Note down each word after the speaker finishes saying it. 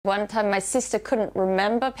One time my sister couldn't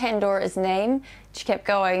remember Pandora's name. She kept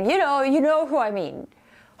going, you know who I mean.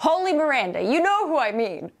 Holy Miranda, you know who I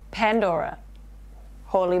mean. Pandora.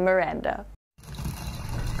 Holy Miranda.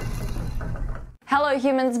 Hello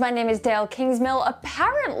humans, my name is Dael Kingsmill.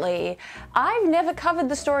 Apparently, I've never covered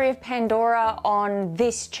the story of Pandora on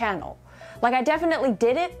this channel. Like, I definitely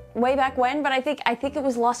did it way back when, but I think it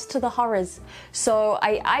was lost to the horrors. So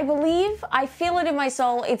I believe, I feel it in my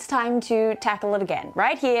soul, it's time to tackle it again,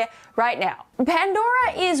 right here, right now.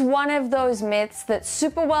 Pandora is one of those myths that's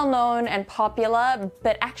super well known and popular,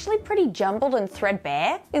 but actually pretty jumbled and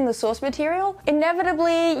threadbare in the source material.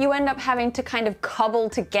 Inevitably, you end up having to kind of cobble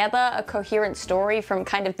together a coherent story from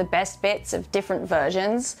kind of the best bits of different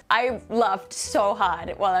versions. I laughed so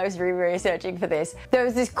hard while I was researching for this. There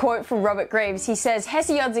was this quote from Robert Graves. He says,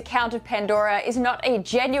 Hesiod's account of Pandora is not a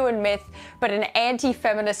genuine myth, but an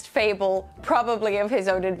anti-feminist fable, probably of his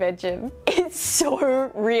own invention. It's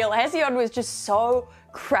so real. Hesiod was just so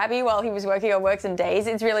crabby while he was working on Works and Days.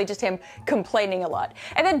 It's really just him complaining a lot.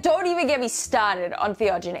 And then don't even get me started on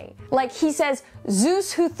theogony. Like, he says,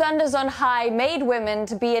 Zeus who thunders on high made women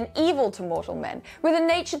to be an evil to mortal men, with a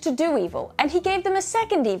nature to do evil, and he gave them a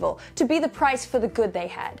second evil, to be the price for the good they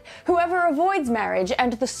had. Whoever avoids marriage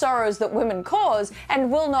and the sorrows that women cause,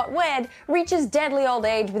 and will not wed, reaches deadly old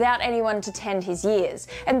age without anyone to tend his years.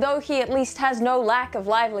 And though he at least has no lack of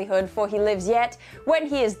livelihood, for he lives yet, when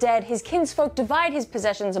he is dead, his kinsfolk divide his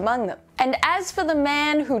possessions among them. And as for the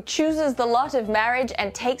man who chooses the lot of marriage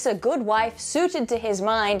and takes a good wife suited to his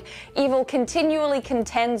mind, evil continually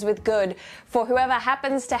contends with good, for whoever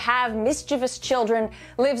happens to have mischievous children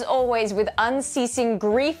lives always with unceasing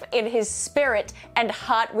grief in his spirit and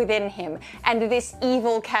heart within him, and this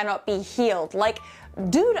evil cannot be healed. Like,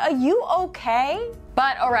 dude, are you okay?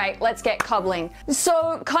 But alright, let's get cobbling.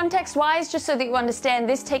 So, context-wise, just so that you understand,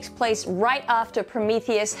 this takes place right after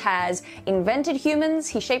Prometheus has invented humans,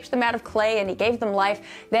 he shaped them out of clay and he gave them life,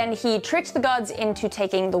 then he tricked the gods into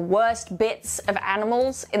taking the worst bits of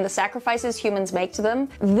animals in the sacrifices humans make to them.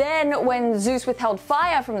 Then, when Zeus withheld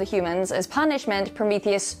fire from the humans as punishment,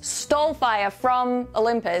 Prometheus stole fire from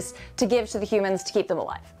Olympus to give to the humans to keep them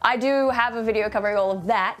alive. I do have a video covering all of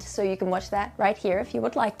that, so you can watch that right here if you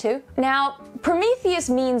would like to. Now, Prometheus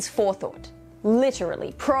means forethought.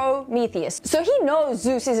 Literally, Prometheus. So he knows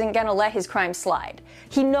Zeus isn't gonna let his crime slide.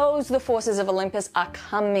 He knows the forces of Olympus are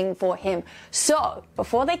coming for him. So,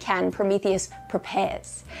 before they can, Prometheus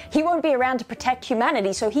prepares. He won't be around to protect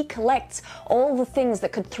humanity, so he collects all the things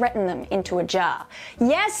that could threaten them into a jar.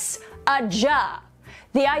 Yes, a jar.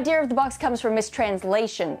 The idea of the box comes from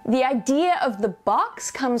mistranslation. The idea of the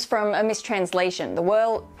box comes from a mistranslation. The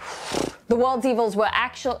world's evils were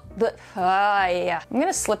actual. I'm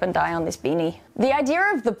gonna slip and die on this beanie. The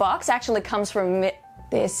idea of the box actually comes from.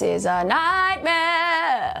 This is a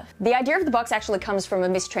nightmare. The idea of the box actually comes from a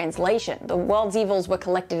mistranslation. The world's evils were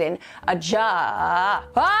collected in a jar.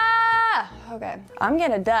 Okay, I'm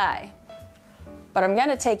gonna die, but I'm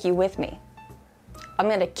gonna take you with me. I'm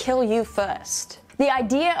gonna kill you first. The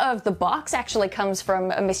idea of the box actually comes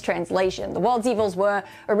from a mistranslation. The world's evils were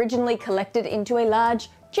originally collected into a large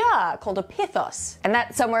jar called a pithos, and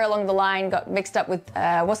that somewhere along the line got mixed up with,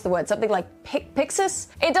 what's the word, something like pixis?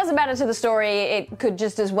 It doesn't matter to the story, it could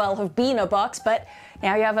just as well have been a box, but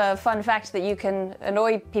now you have a fun fact that you can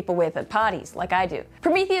annoy people with at parties, like I do.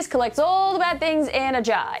 Prometheus collects all the bad things in a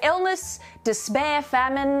jar. Illness, despair,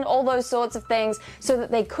 famine, all those sorts of things, so that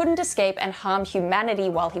they couldn't escape and harm humanity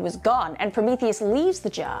while he was gone. And Prometheus leaves the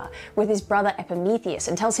jar with his brother Epimetheus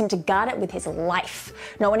and tells him to guard it with his life.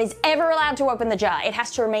 No one is ever allowed to open the jar. It has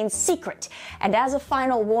to remain secret. And as a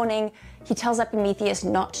final warning, he tells Epimetheus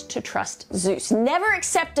not to trust Zeus. Never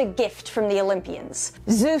accept a gift from the Olympians.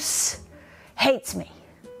 Zeus hates me,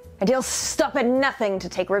 and he'll stop at nothing to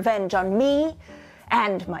take revenge on me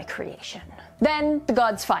and my creation. Then the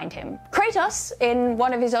gods find him. Kratos, in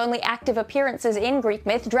one of his only active appearances in Greek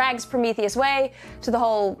myth, drags Prometheus away to the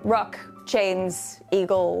whole rock, chains,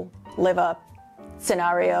 eagle, liver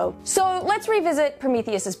scenario. So let's revisit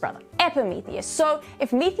Prometheus's brother, Epimetheus. So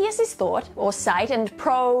if Metheus is thought, or sight, and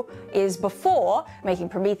pro is before, making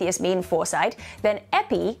Prometheus mean foresight, then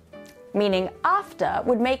Epi, meaning after,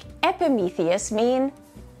 would make Epimetheus mean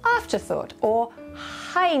afterthought, or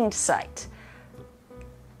hindsight.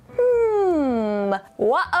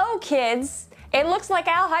 Whoa, kids! It looks like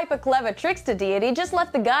our hyper-clever trickster deity just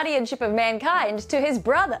left the guardianship of mankind to his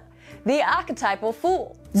brother, the archetypal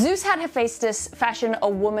fool. Zeus had Hephaestus fashion a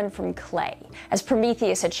woman from clay, as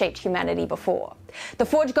Prometheus had shaped humanity before. The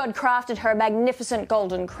forge god crafted her a magnificent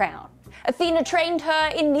golden crown. Athena trained her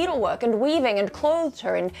in needlework and weaving and clothed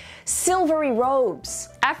her in silvery robes.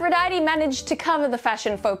 Aphrodite managed to cover the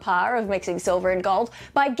fashion faux pas of mixing silver and gold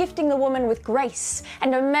by gifting the woman with grace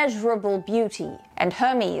and immeasurable beauty. And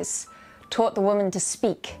Hermes taught the woman to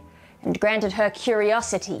speak and granted her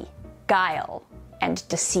curiosity, guile, and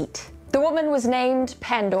deceit. The woman was named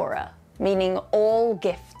Pandora, meaning all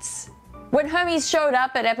gifts. When Hermes showed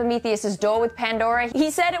up at Epimetheus' door with Pandora, he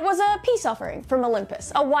said it was a peace offering from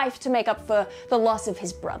Olympus, a wife to make up for the loss of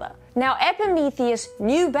his brother. Now, Epimetheus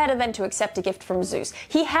knew better than to accept a gift from Zeus.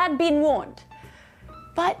 He had been warned.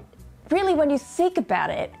 But really, when you think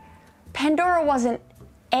about it, Pandora wasn't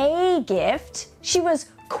a gift. She was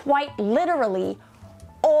quite literally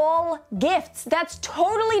all gifts. That's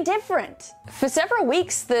totally different. For several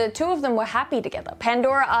weeks, the two of them were happy together.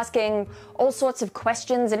 Pandora asking all sorts of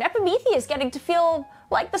questions and Epimetheus getting to feel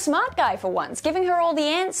like the smart guy for once, giving her all the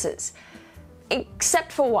answers.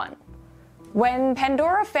 Except for one. When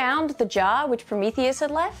Pandora found the jar which Prometheus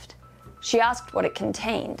had left, she asked what it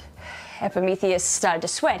contained. Epimetheus started to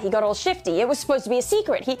sweat. He got all shifty. It was supposed to be a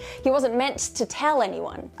secret. He wasn't meant to tell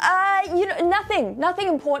anyone. Nothing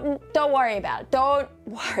important. Don't worry about it. Don't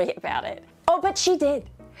worry about it. Oh, but she did.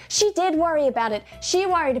 She did worry about it. She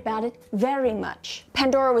worried about it very much.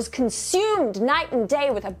 Pandora was consumed night and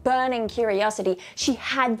day with a burning curiosity. She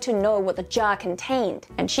had to know what the jar contained.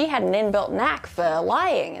 And she had an inbuilt knack for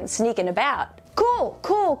lying and sneaking about. Cool.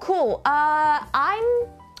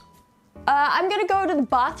 I'm gonna go to the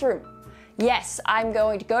bathroom. Yes, I'm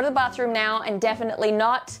going to go to the bathroom now, and definitely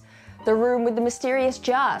not the room with the mysterious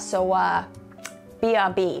jar, so,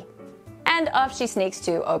 BRB. And off she sneaks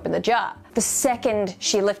to open the jar. The second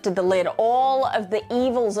she lifted the lid, all of the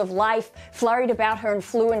evils of life flurried about her and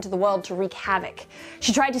flew into the world to wreak havoc.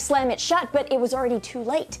 She tried to slam it shut, but it was already too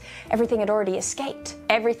late. Everything had already escaped.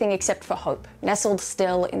 Everything except for hope, nestled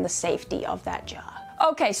still in the safety of that jar.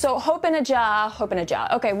 Okay, so hope in a jar, hope in a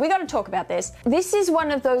jar. Okay, we gotta talk about this. This is one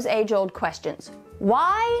of those age-old questions.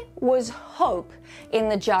 Why was hope in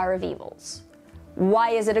the jar of evils? Why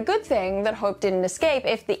is it a good thing that hope didn't escape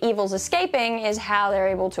if the evils escaping is how they're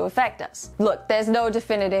able to affect us? Look, there's no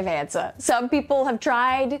definitive answer. Some people have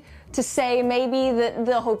tried to say maybe that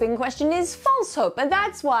the hope in question is false hope, and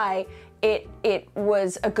that's why it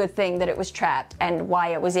was a good thing that it was trapped and why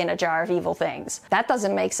it was in a jar of evil things. That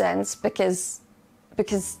doesn't make sense because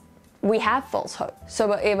we have false hope,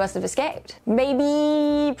 so it must have escaped.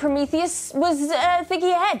 Maybe Prometheus was thinking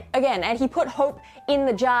ahead again, and he put hope in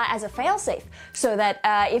the jar as a failsafe, so that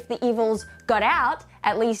if the evils got out,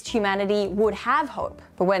 at least humanity would have hope.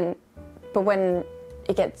 But when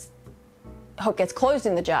hope gets closed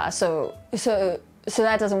in the jar, so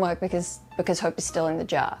that doesn't work because hope is still in the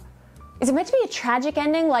jar. Is it meant to be a tragic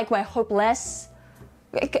ending, like we're hopeless?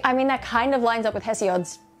 I mean, that kind of lines up with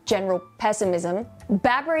Hesiod's general pessimism.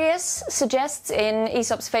 Babrius suggests in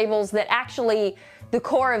Aesop's fables that actually the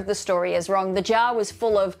core of the story is wrong. The jar was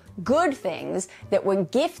full of good things that were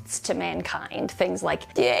gifts to mankind. Things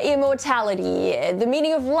like immortality, the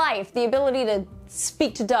meaning of life, the ability to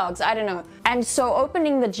speak to dogs, I don't know. And so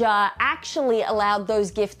opening the jar actually allowed those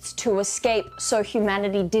gifts to escape so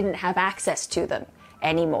humanity didn't have access to them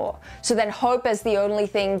anymore. So then hope as the only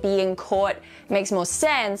thing being caught makes more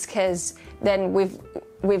sense, because then we've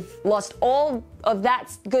lost all of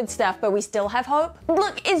that good stuff, but we still have hope.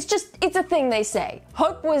 Look, it's a thing they say.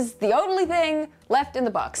 Hope was the only thing left in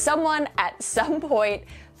the box. Someone at some point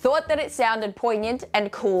thought that it sounded poignant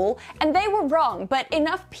and cool, and they were wrong, but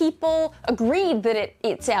enough people agreed that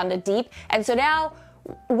it sounded deep, and so now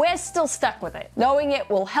we're still stuck with it. Knowing it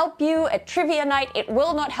will help you at trivia night, it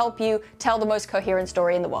will not help you tell the most coherent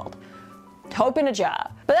story in the world. Hope in a jar.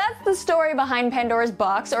 But that's the story behind Pandora's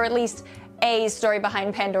box, or at least a story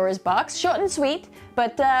behind Pandora's box. Short and sweet,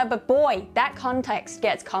 but boy, that context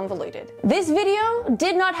gets convoluted. This video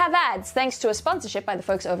did not have ads, thanks to a sponsorship by the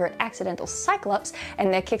folks over at Accidental Cyclops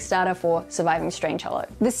and their Kickstarter for Surviving Strange Hollow.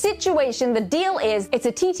 The deal is, it's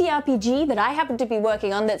a TTRPG that I happen to be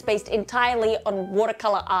working on that's based entirely on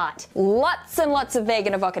watercolor art. Lots and lots of vague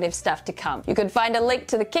and evocative stuff to come. You can find a link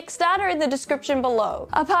to the Kickstarter in the description below.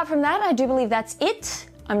 Apart from that, I do believe that's it.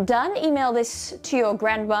 I'm done. Email this to your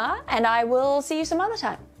grandma, and I will see you some other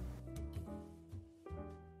time.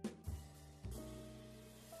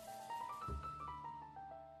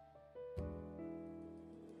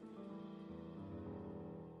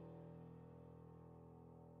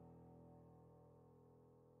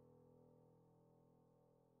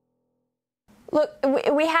 Look,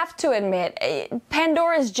 we have to admit,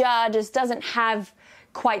 Pandora's jar just doesn't have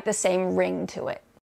quite the same ring to it.